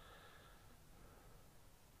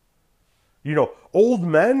 You know, old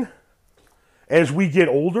men, as we get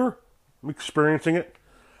older, I'm experiencing it,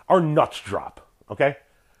 our nuts drop, okay?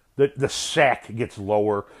 The sack gets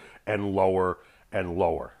lower and lower and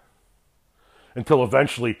lower until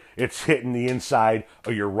eventually it's hitting the inside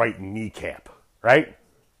of your right kneecap, right?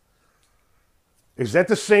 Is that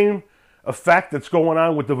the same effect that's going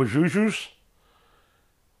on with the vajujus?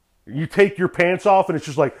 You take your pants off and it's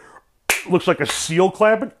just like, looks like a seal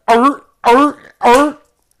clapping.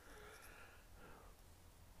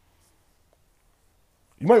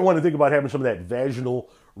 You might want to think about having some of that vaginal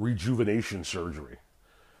rejuvenation surgery.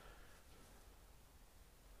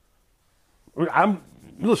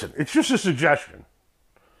 Listen, it's just a suggestion.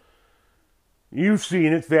 You've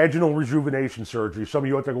seen it, vaginal rejuvenation surgery. Some of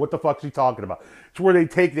you out there go, what the fuck's he talking about? It's where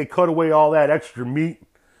they cut away all that extra meat,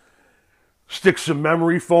 stick some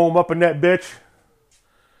memory foam up in that bitch.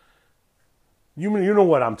 You know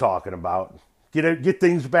what I'm talking about. Get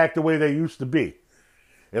things back the way they used to be.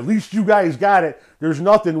 At least you guys got it. There's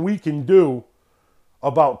nothing we can do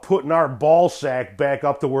about putting our ball sack back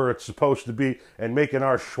up to where it's supposed to be and making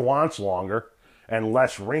our schwants longer and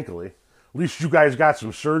less wrinkly. At least you guys got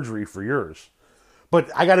some surgery for yours. But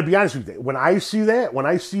I got to be honest with you. When I see that, when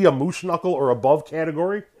I see a moose knuckle or above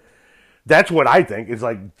category, that's what I think. It's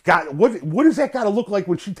like, God, what does that got to look like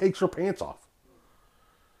when she takes her pants off?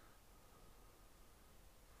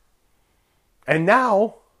 And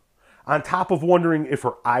now, on top of wondering if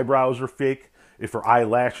her eyebrows are fake, if her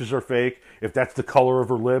eyelashes are fake, if that's the color of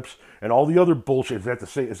her lips, and all the other bullshit,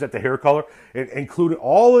 is that the hair color? And including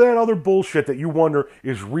all of that other bullshit that you wonder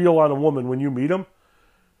is real on a woman when you meet them,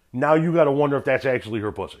 now you got to wonder if that's actually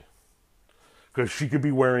her pussy. Because she could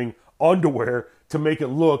be wearing underwear to make it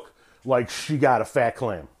look like she got a fat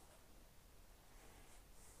clam.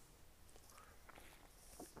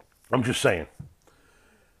 I'm just saying.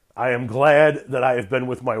 I am glad that I have been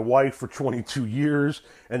with my wife for 22 years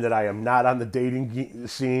and that I am not on the dating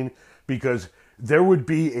scene, because there would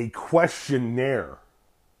be a questionnaire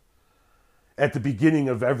at the beginning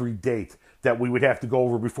of every date that we would have to go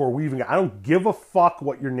over before we even... I don't give a fuck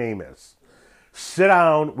what your name is. Sit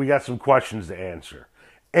down. We got some questions to answer.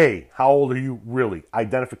 A, how old are you really?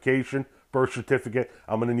 Identification, birth certificate.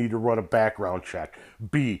 I'm going to need to run a background check.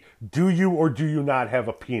 B, do you or do you not have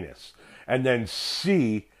a penis? And then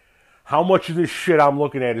C, how much of this shit I'm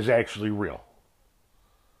looking at is actually real?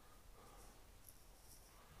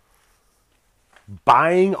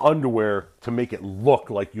 Buying underwear to make it look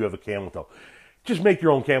like you have a camel toe. Just make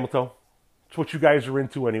your own camel toe. It's what you guys are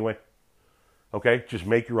into anyway. Okay? Just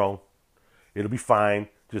make your own. It'll be fine.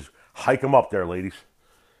 Just hike them up there, ladies.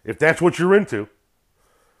 If that's what you're into.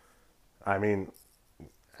 I mean,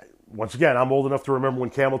 once again, I'm old enough to remember when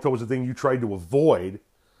camel toe was a thing you tried to avoid.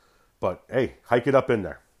 But, hey, hike it up in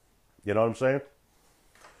there. You know what I'm saying?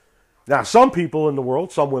 Now, some people in the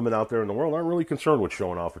world, some women out there in the world, aren't really concerned with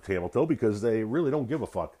showing off a camel toe because they really don't give a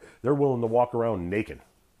fuck. They're willing to walk around naked.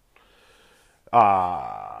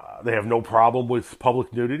 They have no problem with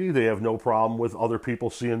public nudity. They have no problem with other people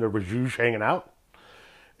seeing their vajouge hanging out.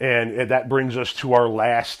 And that brings us to our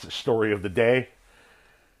last story of the day.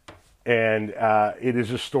 And it is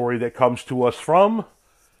a story that comes to us from...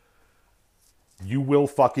 You will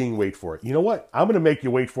fucking wait for it. You know what? I'm going to make you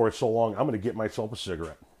wait for it so long, I'm going to get myself a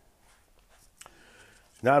cigarette.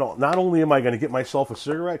 Not only am I going to get myself a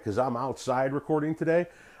cigarette because I'm outside recording today,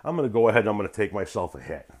 I'm going to go ahead and I'm going to take myself a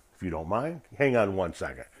hit. If you don't mind, hang on 1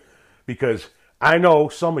 second. Because I know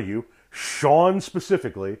some of you, Sean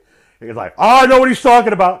specifically, is like, oh, I know what he's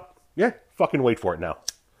talking about. Yeah, fucking wait for it now.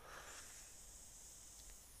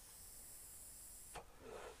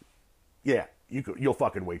 Yeah, you'll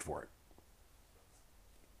fucking wait for it.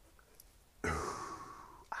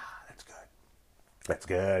 That's good. That's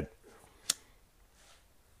good.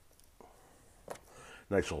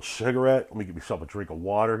 Nice little cigarette. Let me give myself a drink of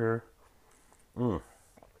water here.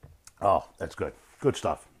 Oh, that's good. Good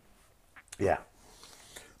stuff. Yeah.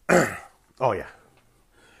 Oh, yeah.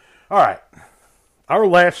 All right. Our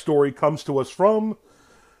last story comes to us from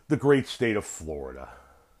the great state of Florida.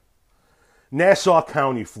 Nassau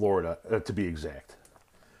County, Florida, to be exact.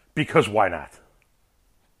 Because why not?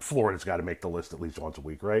 Florida's got to make the list at least once a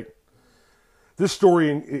week, right? This story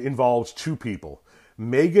involves two people.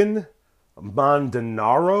 Megan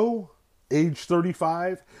Mondanaro, age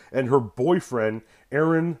 35, and her boyfriend,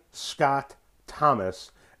 Aaron Scott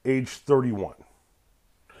Thomas, age 31.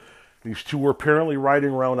 These two were apparently riding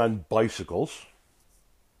around on bicycles.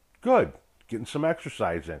 Good. Getting some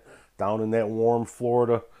exercise in. Down in that warm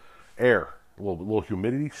Florida air. A little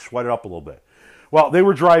humidity, sweat it up a little bit. Well, they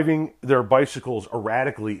were driving their bicycles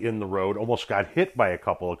erratically in the road, almost got hit by a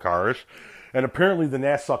couple of cars, and apparently the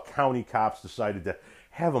Nassau County cops decided to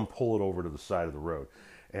have them pull it over to the side of the road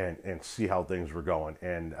and see how things were going.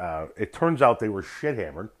 And it turns out they were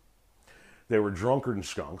shit-hammered. They were drunker than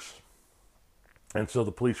skunks. And so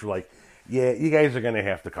the police were like, yeah, you guys are going to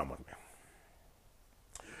have to come with me.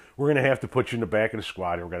 We're going to have to put you in the back of the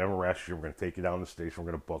squad. We're going to arrest you. We're going to take you down to the station.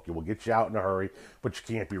 We're going to book you. We'll get you out in a hurry, but you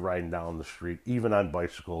can't be riding down the street, even on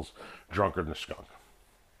bicycles, drunker than a skunk.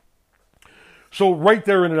 So right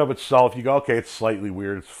there in and of itself, you go, okay, it's slightly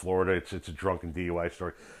weird. It's Florida. It's a drunken DUI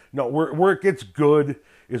story. No, where it gets good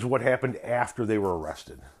is what happened after they were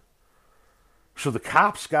arrested. So the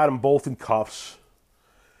cops got them both in cuffs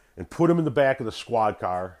and put them in the back of the squad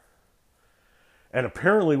car. And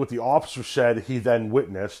apparently what the officer said he then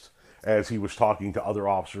witnessed as he was talking to other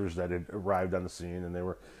officers that had arrived on the scene and they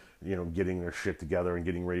were, getting their shit together and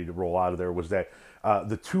getting ready to roll out of there was that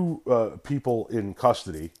the two people in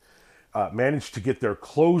custody managed to get their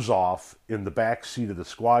clothes off in the back seat of the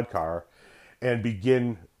squad car and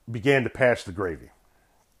began to pass the gravy.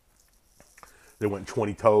 They went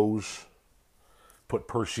 20 toes, put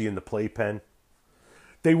Percy in the playpen.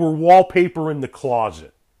 They were wallpaper in the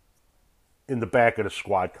closet in the back of the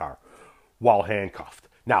squad car while handcuffed.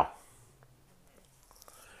 Now,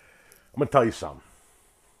 I'm going to tell you something.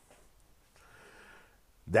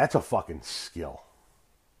 That's a fucking skill.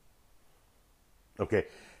 Okay?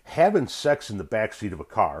 Having sex in the backseat of a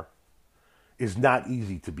car is not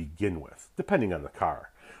easy to begin with, depending on the car.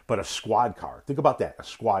 But a squad car, think about that, a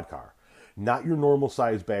squad car. Not your normal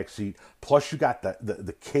size back seat. Plus you got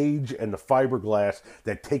the cage and the fiberglass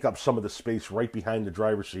that take up some of the space right behind the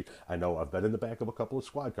driver's seat. I know, I've been in the back of a couple of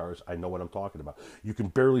squad cars. I know what I'm talking about. You can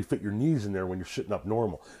barely fit your knees in there when you're sitting up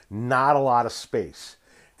normal. Not a lot of space.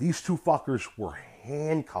 These two fuckers were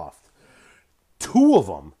handcuffed two of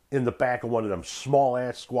them in the back of one of them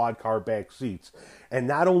small-ass squad car back seats. And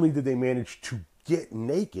not only did they manage to get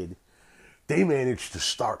naked, they managed to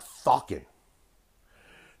start fucking.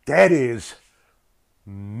 That is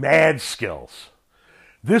mad skills.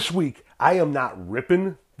 This week, I am not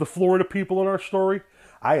ripping the Florida people in our story.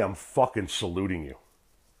 I am fucking saluting you.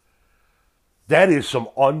 That is some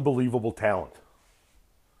unbelievable talent.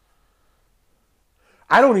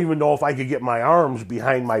 I don't even know if I could get my arms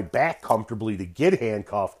behind my back comfortably to get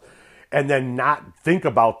handcuffed and then not think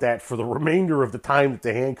about that for the remainder of the time that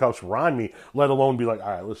the handcuffs were on me, let alone be like,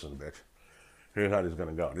 all right, listen, bitch. Here's how this is going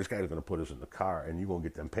to go. This guy's going to put us in the car, and you're going to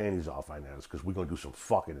get them panties off on us because we're going to do some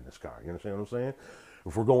fucking in this car. You understand what I'm saying?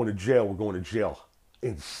 If we're going to jail, we're going to jail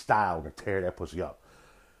in style. We're going to tear that pussy up.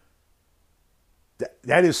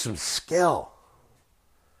 That is some skill.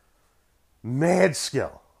 Mad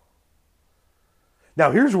skill.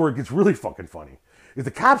 Now, here's where it gets really fucking funny. If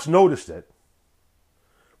the cops noticed it,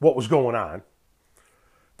 what was going on,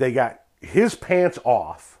 they got his pants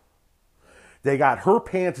off, they got her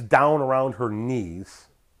pants down around her knees,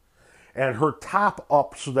 and her top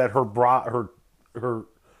up so that her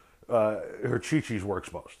chi-chis were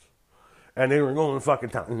exposed. And they were going fucking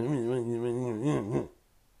town.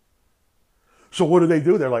 So what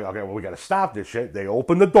do? They're like, okay, well, we got to stop this shit. They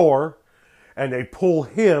open the door, and they pull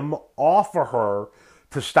him off of her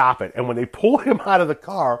to stop it. And when they pull him out of the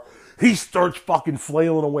car, he starts fucking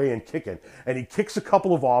flailing away and kicking. And he kicks a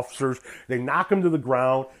couple of officers. They knock him to the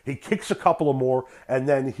ground. He kicks a couple of more. And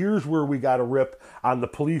then here's where we got to rip on the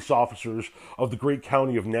police officers of the great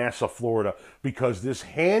county of Nassau, Florida, because this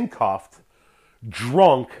handcuffed,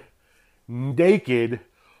 drunk, naked,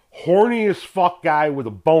 horny as fuck guy with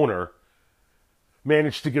a boner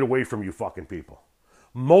managed to get away from you fucking people.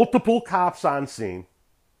 Multiple cops on scene.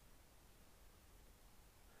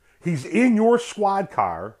 He's in your squad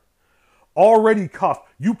car, already cuffed.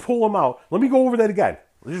 You pull him out. Let me go over that again,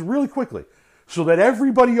 just really quickly, so that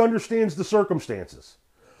everybody understands the circumstances.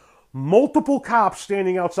 Multiple cops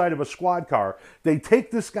standing outside of a squad car. They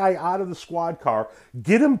take this guy out of the squad car,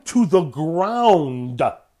 get him to the ground.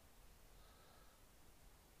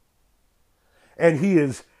 And he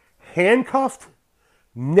is handcuffed,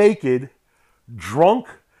 naked, drunk,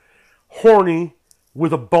 horny,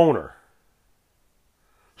 with a boner.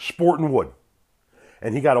 Sporting wood.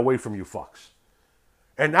 And he got away from you fucks.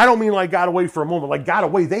 And I don't mean like got away for a moment, like got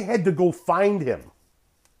away. They had to go find him.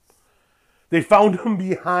 They found him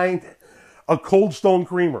behind a Cold Stone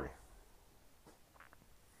Creamery.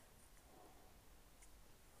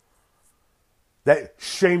 That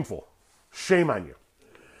shameful. Shame on you.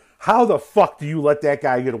 How the fuck do you let that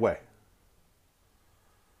guy get away?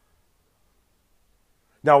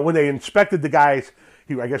 Now, when they inspected the guys,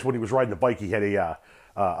 I guess when he was riding the bike, he had a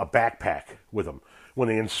backpack with him. When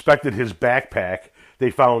they inspected his backpack,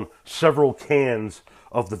 they found several cans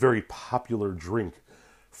of the very popular drink,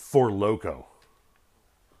 Four Loko.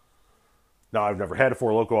 Now, I've never had a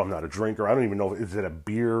Four Loko. I'm not a drinker. I don't even know, is it a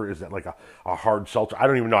beer? Is it like a hard seltzer? I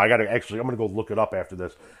don't even know. I'm going to go look it up after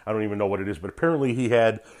this. I don't even know what it is. But apparently he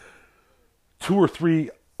had 2 or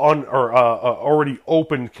 3 already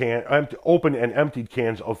open and emptied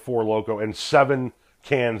cans of Four Loko and 7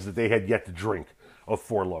 cans that they had yet to drink of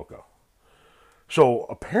Four Loko. So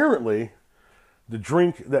apparently, the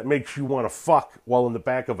drink that makes you want to fuck while in the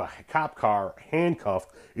back of a cop car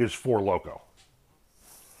handcuffed is Four Loko.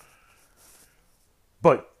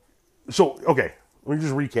 But, so, okay, let me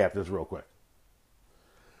just recap this real quick.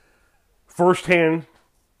 Firsthand,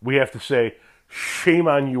 we have to say, shame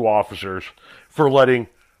on you officers for letting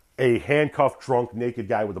a handcuffed, drunk, naked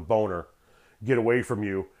guy with a boner get away from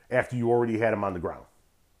you after you already had him on the ground.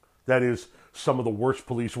 That is some of the worst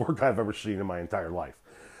police work I've ever seen in my entire life.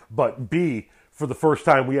 But B, for the first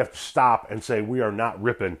time, we have to stop and say we are not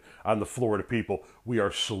ripping on the Florida people. We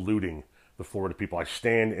are saluting the Florida people. I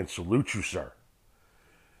stand and salute you, sir.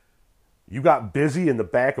 You got busy in the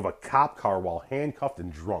back of a cop car while handcuffed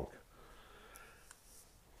and drunk.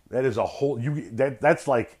 That is a whole. That's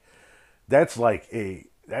a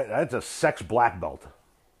sex black belt.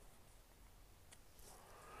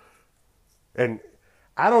 And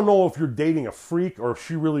I don't know if you're dating a freak or if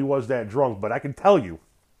she really was that drunk, but I can tell you,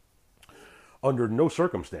 under no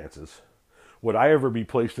circumstances would I ever be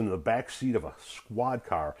placed in the back seat of a squad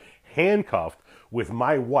car, handcuffed with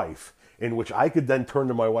my wife, in which I could then turn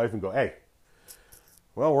to my wife and go, hey,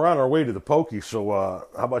 well, we're on our way to the pokey, so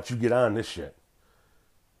how about you get on this shit?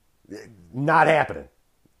 Not happening.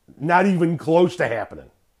 Not even close to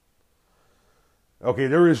happening. Okay,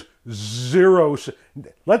 there is zero.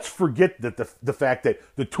 Let's forget that the fact that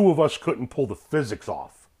the two of us couldn't pull the physics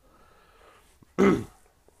off.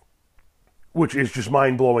 which is just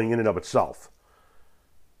mind-blowing in and of itself.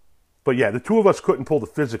 But yeah, the two of us couldn't pull the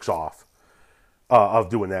physics off of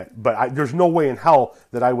doing that. But there's no way in hell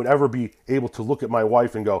that I would ever be able to look at my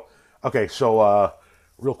wife and go, okay, so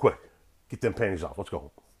real quick, get them panties off. Let's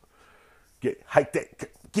go.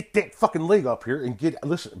 Get that fucking leg up here and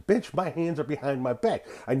listen, bitch, my hands are behind my back.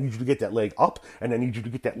 I need you to get that leg up, and I need you to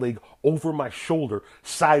get that leg over my shoulder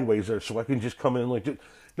sideways there so I can just come in like this.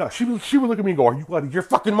 No, she would look at me and go, are you out of your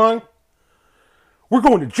fucking mind? We're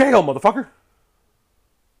going to jail, motherfucker.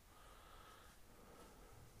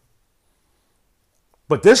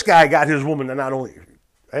 But this guy got his woman to not only,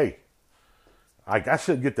 hey, I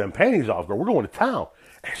said get them panties off, girl. We're going to town.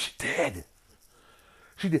 And she did.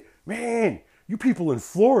 She did. Man, you people in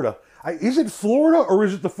Florida, is it Florida or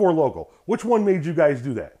is it the Four Loko? Which one made you guys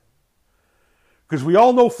do that? Because we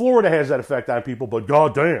all know Florida has that effect on people, but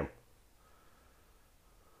goddamn.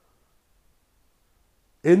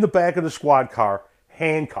 In the back of the squad car,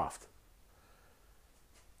 handcuffed.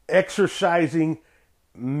 Exercising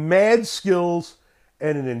mad skills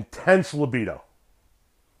and an intense libido.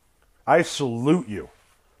 I salute you.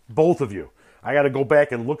 Both of you. I got to go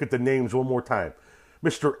back and look at the names one more time.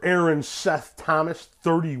 Mr. Aaron Seth Thomas,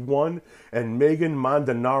 31, and Megan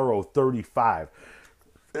Mondanaro, 35.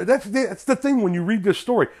 That's the thing when you read this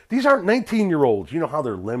story. These aren't 19-year-olds. You know how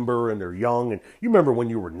they're limber and they're young. And you remember when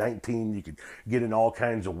you were 19, you could get in all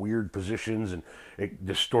kinds of weird positions and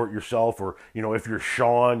distort yourself. Or, you know, if you're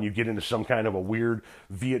Sean, you get into some kind of a weird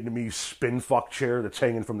Vietnamese spin fuck chair that's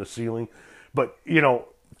hanging from the ceiling. But, you know,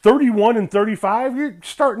 31 and 35, you're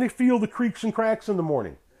starting to feel the creaks and cracks in the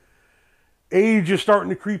morning. Age is starting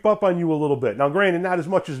to creep up on you a little bit. Now, granted, not as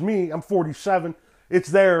much as me. I'm 47. It's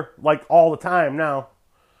there, like, all the time now.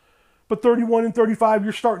 But 31 and 35,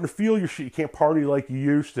 you're starting to feel your shit. You can't party like you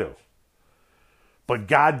used to. But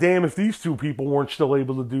goddamn if these two people weren't still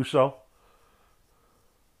able to do so.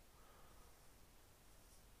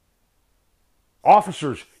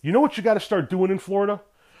 Officers, you know what you got to start doing in Florida?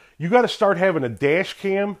 You got to start having a dash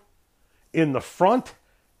cam in the front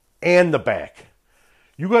and the back.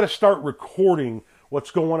 You got to start recording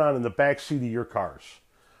what's going on in the back seat of your cars.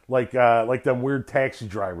 Like them weird taxi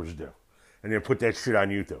drivers do. And then put that shit on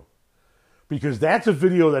YouTube. Because that's a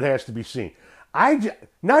video that has to be seen.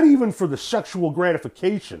 Not even for the sexual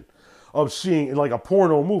gratification of seeing like a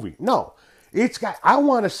porno movie. No. I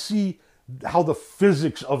want to see how the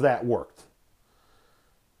physics of that worked.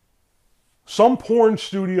 Some porn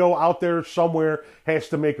studio out there somewhere has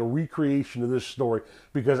to make a recreation of this story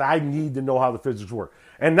because I need to know how the physics work.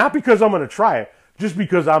 And not because I'm going to try it, just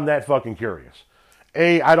because I'm that fucking curious.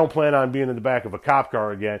 A, I don't plan on being in the back of a cop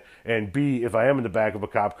car again. And B, if I am in the back of a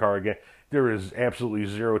cop car again, there is absolutely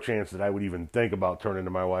zero chance that I would even think about turning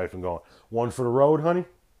to my wife and going, one for the road, honey?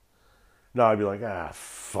 No, I'd be like,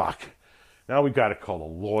 fuck. Now we got to call a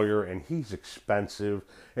lawyer, and he's expensive,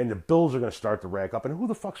 and the bills are going to start to rack up, and who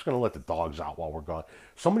the fuck's going to let the dogs out while we're gone?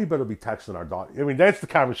 Somebody better be texting our dog. I mean, that's the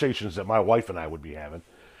conversations that my wife and I would be having.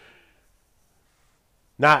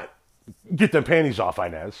 Not, get them panties off,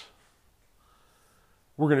 Inez.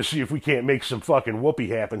 We're going to see if we can't make some fucking whoopee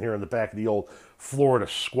happen here in the back of the old Florida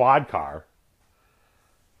squad car.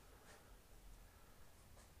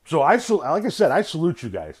 So, like I said, I salute you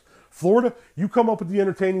guys. Florida, you come up with the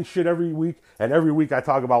entertaining shit every week, and every week I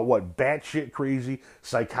talk about what batshit crazy,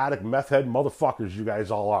 psychotic, meth head motherfuckers you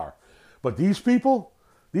guys all are. But these people,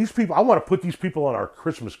 I want to put these people on our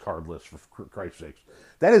Christmas card list, for Christ's sakes.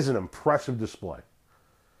 That is an impressive display.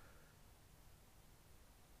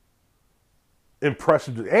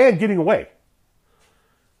 Impressive, and getting away.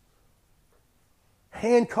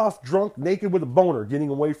 Handcuffed, drunk, naked with a boner, getting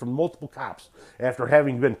away from multiple cops after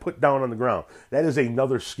having been put down on the ground. That is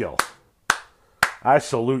another skill. I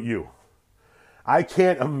salute you. I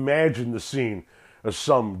can't imagine the scene of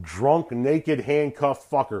some drunk, naked, handcuffed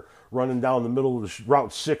fucker running down the middle of the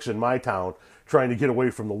Route 6 in my town trying to get away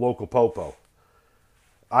from the local popo.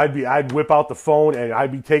 I'd whip out the phone and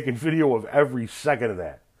I'd be taking video of every second of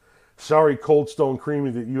that. Sorry, Cold Stone Creamy,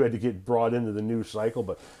 that you had to get brought into the news cycle,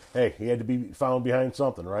 but hey, he had to be found behind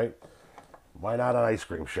something, right? Why not an ice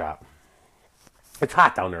cream shop? It's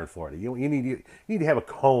hot down there in Florida. You need to have a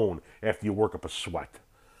cone after you work up a sweat.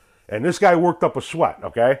 And this guy worked up a sweat,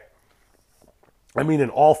 okay? I mean, in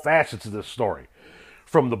all facets of this story.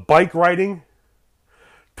 From the bike riding,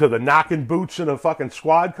 to the knocking boots in a fucking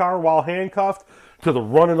squad car while handcuffed, to the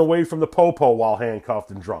running away from the popo while handcuffed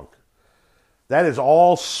and drunk. That is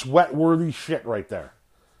all sweat-worthy shit right there.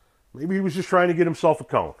 Maybe he was just trying to get himself a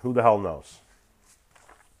cone. Who the hell knows?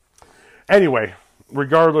 Anyway,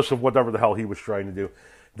 regardless of whatever the hell he was trying to do,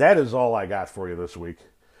 that is all I got for you this week.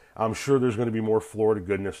 I'm sure there's going to be more Florida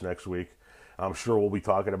goodness next week. I'm sure we'll be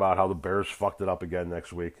talking about how the Bears fucked it up again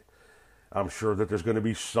next week. I'm sure that there's going to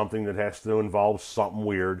be something that has to involve something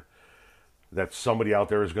weird that somebody out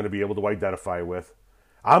there is going to be able to identify with.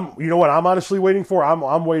 You know what I'm honestly waiting for?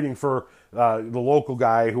 I'm waiting for the local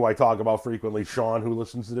guy who I talk about frequently, Sean, who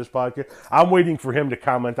listens to this podcast. I'm waiting for him to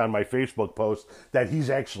comment on my Facebook post that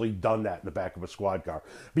he's actually done that in the back of a squad car.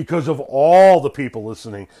 Because of all the people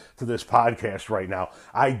listening to this podcast right now,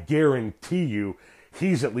 I guarantee you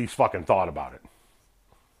he's at least fucking thought about it.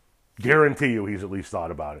 Guarantee you he's at least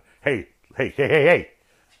thought about it. Hey.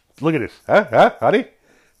 Look at this. Huh, honey?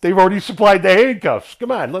 They've already supplied the handcuffs.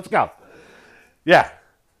 Come on, let's go. Yeah.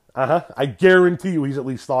 I guarantee you he's at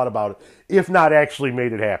least thought about it, if not actually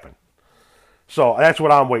made it happen. So that's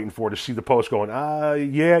what I'm waiting for, to see the post going,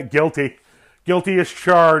 yeah, guilty. Guilty as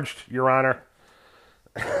charged, Your Honor.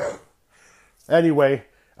 Anyway,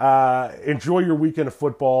 enjoy your weekend of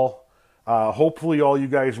football. Hopefully all you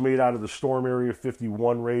guys made out of the Storm Area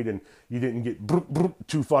 51 raid and you didn't get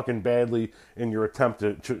too fucking badly in your attempt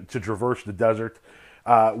to traverse the desert.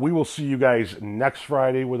 We will see you guys next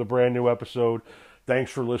Friday with a brand new episode.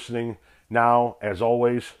 Thanks for listening. Now, as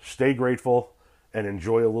always, stay grateful and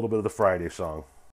enjoy a little bit of the Friday song.